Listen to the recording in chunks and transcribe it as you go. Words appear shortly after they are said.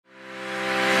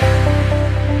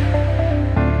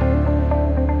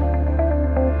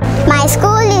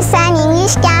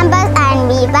English campus and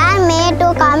we were made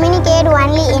to communicate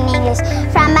only in English.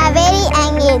 From a very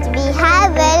young age, we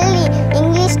have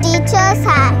English teachers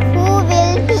who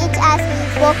will teach us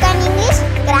spoken English,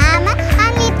 grammar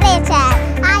and literature.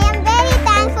 I am very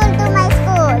thankful to my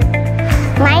school.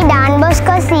 मैं don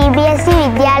Bosco CBSE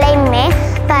विद्यालय में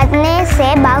पढ़ने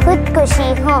से बहुत खुशी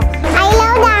हूँ. I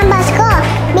love don Bosco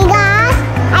because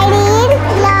I read,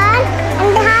 learn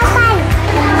and have fun.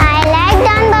 I like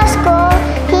don Bosco.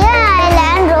 Here I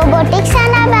learn robotics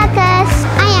and abacus.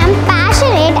 I am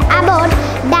passionate about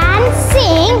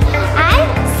dancing and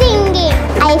singing.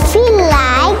 I feel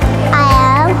like I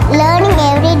am learning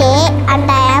every day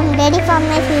and I am ready for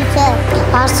my future.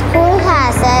 Our school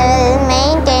has a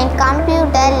well-maintained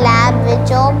computer lab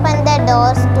which open the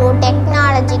doors to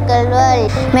technological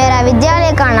world. मेरा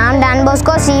विद्यालय का नाम don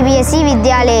Bosco CBSE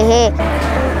विद्यालय है.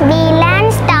 We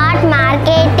learn stock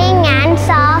marketing and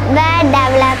software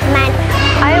development.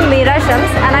 I am Meera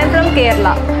Shams and I am from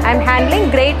Kerala. I am handling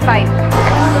grade 5.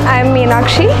 I am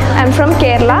Meenakshi. I am from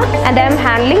Kerala and I am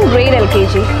handling grade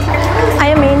LKG. I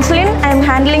am Angelin. I am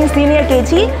handling senior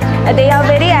KG. They are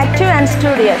very active and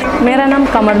studious. मेरा नाम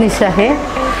कमर निशा है.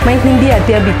 मैं हिंदी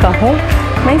अध्यापिका हूँ.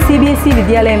 मैं CBSE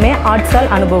विद्यालय में 8 साल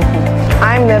अनुभव हूँ.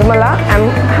 I am Nirmala. I am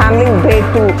handling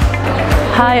grade 2.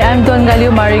 Hi, I am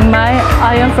Dongalio Maringmai.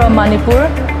 I am from Manipur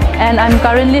and I am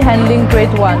currently handling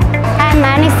grade 1. I am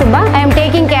Mani Subba. I am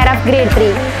taking care of grade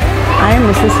 3. I am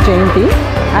Mrs. Jayanti.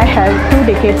 I have 2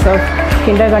 decades of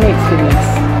kindergarten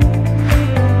experience.